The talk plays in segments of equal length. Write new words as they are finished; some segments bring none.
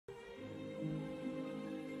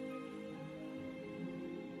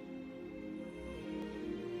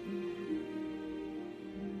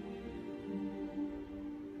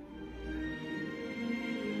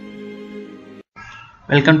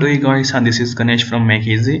Welcome to you guys, and this is Ganesh from Make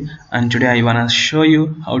Easy, and today I wanna show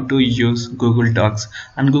you how to use Google Docs.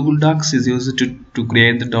 And Google Docs is used to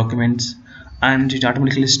create the documents, and it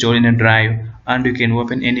automatically store in a drive, and you can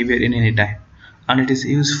open anywhere in any time. And it is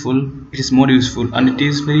useful, it is more useful, and it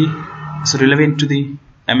is very relevant to the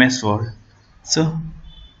MS Word. So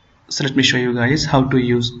let me show you guys how to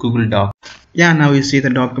use Google Docs. Yeah, now you see the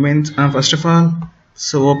documents. First of all,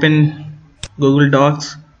 open Google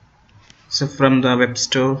Docs. So from the web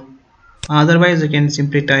store, otherwise you can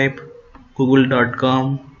simply type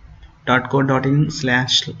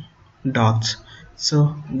google.com.co.in/docs.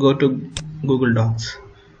 So go to Google Docs.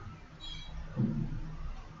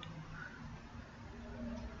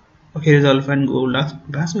 Okay, here's all find Google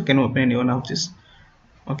Docs. We can open any one of this.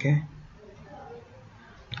 Okay,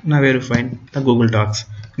 now where you find the Google Docs.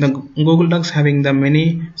 The Google Docs having the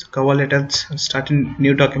many cover letters. Starting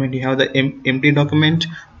new document, you have the empty document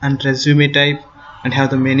and resume type, and have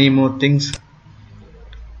the many more things,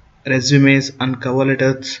 resumes and cover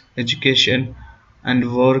letters, education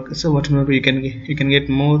and work. So what more you can get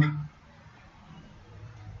more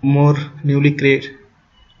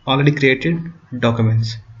already created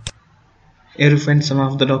documents. Here you find some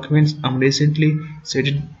of the documents. I'm recently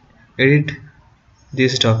edit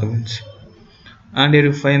these documents, and here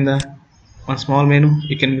you find the one small menu.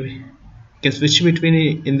 You can switch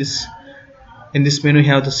between. In this menu you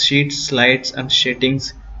have the sheets, slides and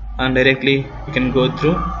settings, and directly you can go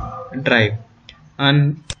through drive.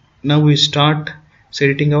 And now we start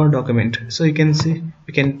editing our document. So you can see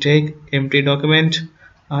we can take empty document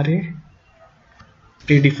or a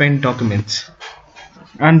predefined documents,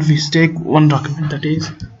 and we take one document, that is,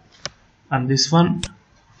 and this one.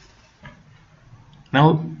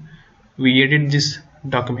 Now we edit this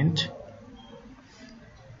document,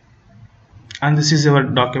 and this is our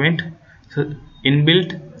document. So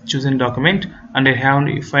inbuilt chosen document, and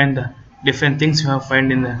you find the different things you have find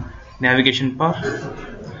in the navigation bar.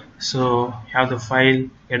 So you have the file,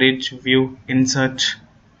 edit, view, insert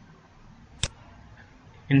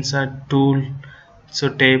tool, so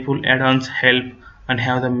table, add-ons, help, and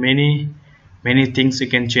have the many things. You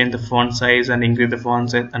can change the font size and increase the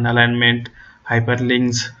font size and alignment,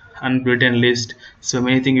 hyperlinks and bulletin list. So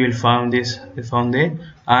many things you will found there.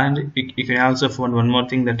 And you can also find one more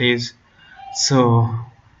thing, that is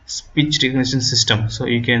speech recognition system. So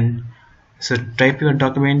you can type your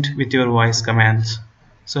document with your voice commands.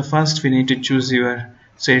 So first we need to choose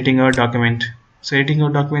editing our document. So editing our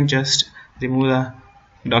document, just remove the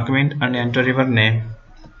document and enter your name.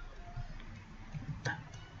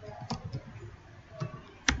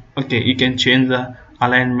 Okay, you can change the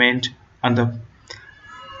alignment and the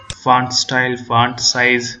font style, font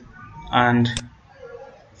size, and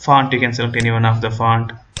font. You can select any one of the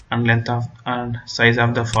font, and length of and size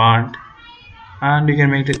of the font, and you can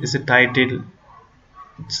make it as a title.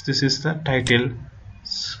 This is the title.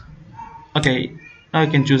 Okay, now you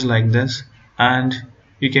can choose like this, and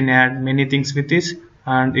you can add many things with this,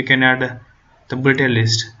 and you can add the bulletin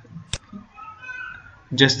list.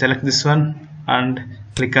 Just select this one and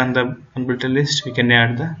click on the bulletin list. You can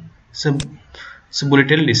add the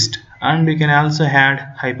bulletin list, and you can also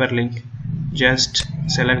add hyperlink. Just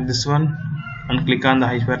select this one and click on the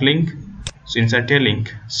hyperlink. So insert a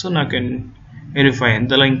link. So now you can verify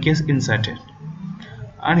the link is inserted,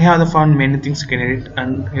 and you have the found many things you can edit.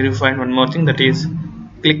 And here you find one more thing, that is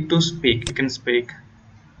click to speak. You can speak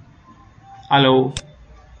hello,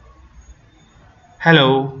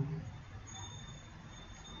 hello,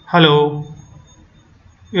 hello.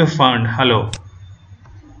 You have found hello,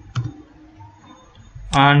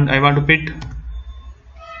 and I want to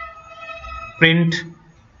print.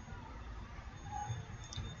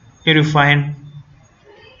 Here you find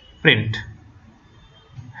print.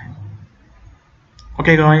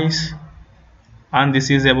 Okay guys, and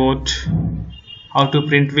this is about how to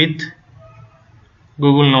print with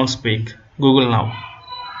Google Now Speak. Google Now.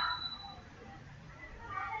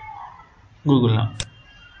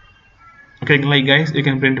 Okay, like guys, you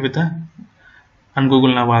can print with and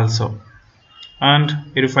Google Now also. And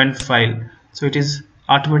here you find file. So it is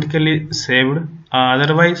automatically saved.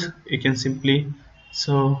 Otherwise you can simply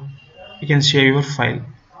you can share your file.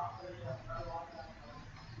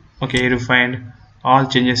 Okay, here you find all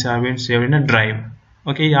changes have been saved in a drive.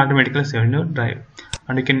 Okay, automatically saved in your drive,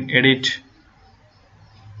 and you can edit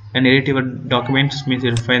your documents. Means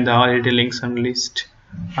you find the all edit links and list,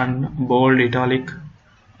 and bold, italic,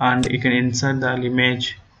 and you can insert the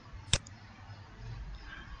image.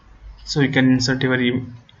 So you can insert your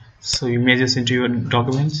images into your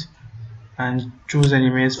documents, and choose an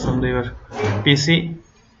image from your PC.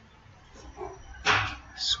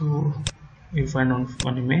 So you find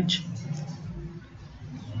one image,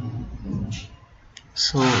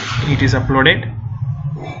 so it is uploaded.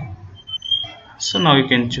 So now you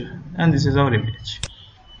can choose, and this is our image.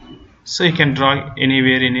 So you can draw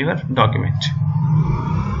anywhere in your document,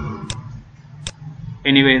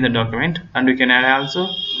 anywhere in the document, and you can add also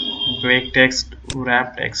break text,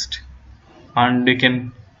 wrap text, and you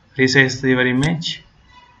can resize your image.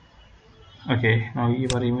 Okay, now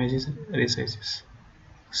your image is resizes,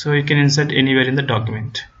 so you can insert anywhere in the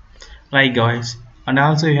document, right guys. And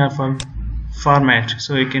also you have format,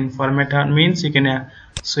 so you can format means you can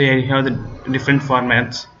so you have the different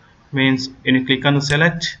formats, means when you click on the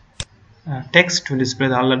select text to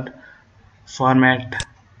display all the format,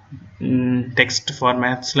 text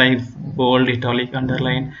formats like bold, italic,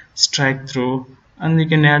 underline, strike through, and you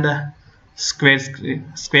can add a square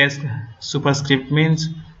superscript, means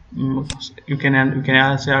you can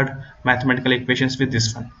also add mathematical equations with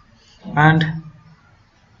this one.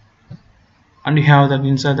 And you have that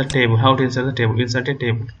insert the table. How to insert the table? Insert a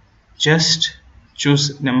table, just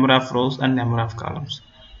choose number of rows and number of columns,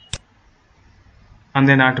 and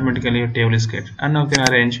then automatically your table is created. And now you can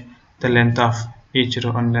arrange the length of each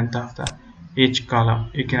row and length of each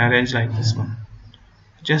column. You can arrange like this one,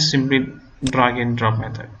 just simply drag and drop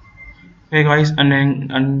method. Okay guys, and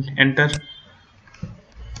then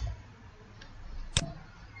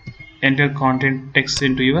enter content text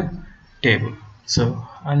into your table. So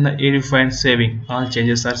and here you find saving, all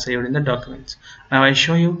changes are saved in the documents. Now I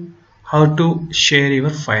show you how to share your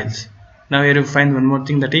files. Now here you find one more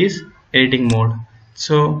thing, that is editing mode.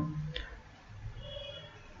 So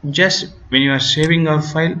just when you are saving our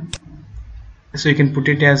file, so you can put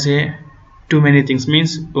it as a too many things,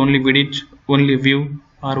 means only edit, only view,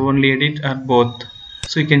 or only edit, or both.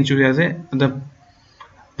 So you can choose as the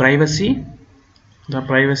privacy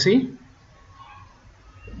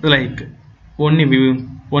like only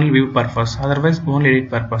view purpose, otherwise only edit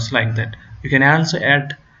purpose, like that. You can also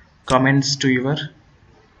add comments to your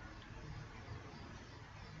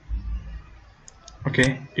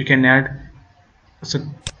you can add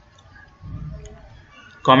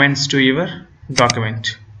comments to your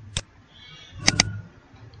document.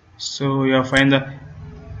 So you find the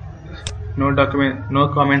no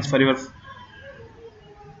comments for your,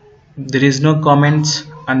 there is no comments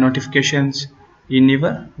and notifications in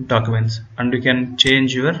your documents. And you can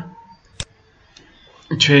change your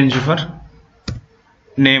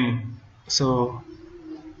name, so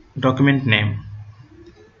document name.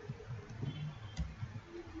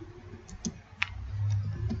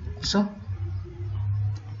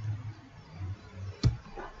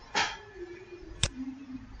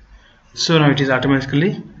 So now it is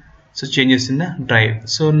automatically changes in the drive.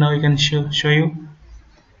 So now you can show you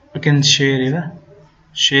can share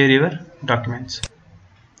your documents.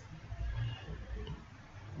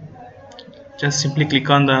 Just simply click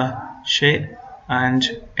on the share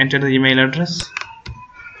and enter the email address.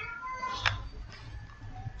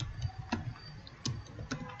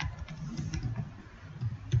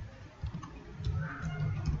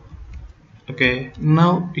 Okay,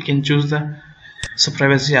 now you can choose the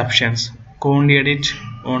privacy options. Only edit,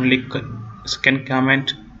 only can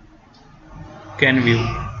comment, can view.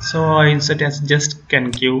 So I insert as just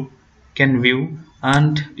can view,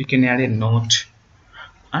 and you can add a note.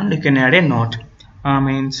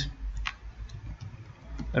 Means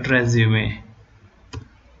resume,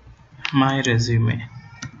 my resume.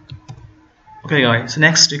 Okay guys,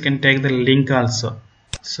 next you can take the link also.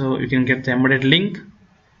 So you can get the embedded link,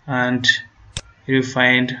 and you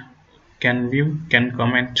find can view, can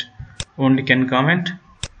comment, only can comment,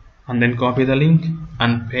 and then copy the link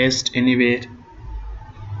and paste anywhere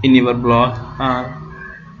in your blog or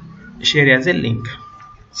share as a link.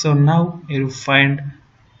 So now you find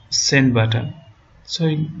send button. So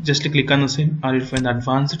you just click on the send, or you find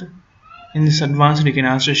advanced. In this advanced, you can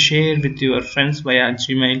also share with your friends via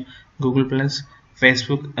Gmail, Google Plus,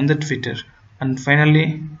 Facebook, and the Twitter. And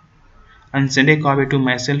finally, and send a copy to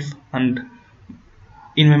myself and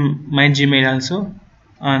in my Gmail also.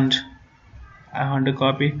 And I want to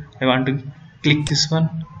copy, I want to click this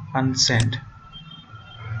one and send.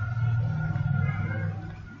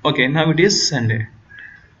 Okay, now it is sent.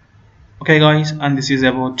 Okay guys, and this is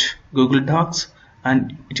about Google Docs,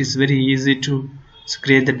 and it is very easy to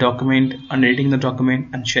create the document and editing the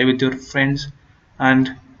document and share with your friends,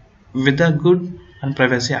 and with the good and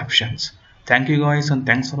privacy options. Thank you guys, and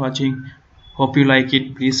thanks for watching. Hope you like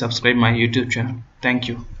it. Please subscribe my YouTube channel. Thank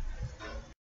you.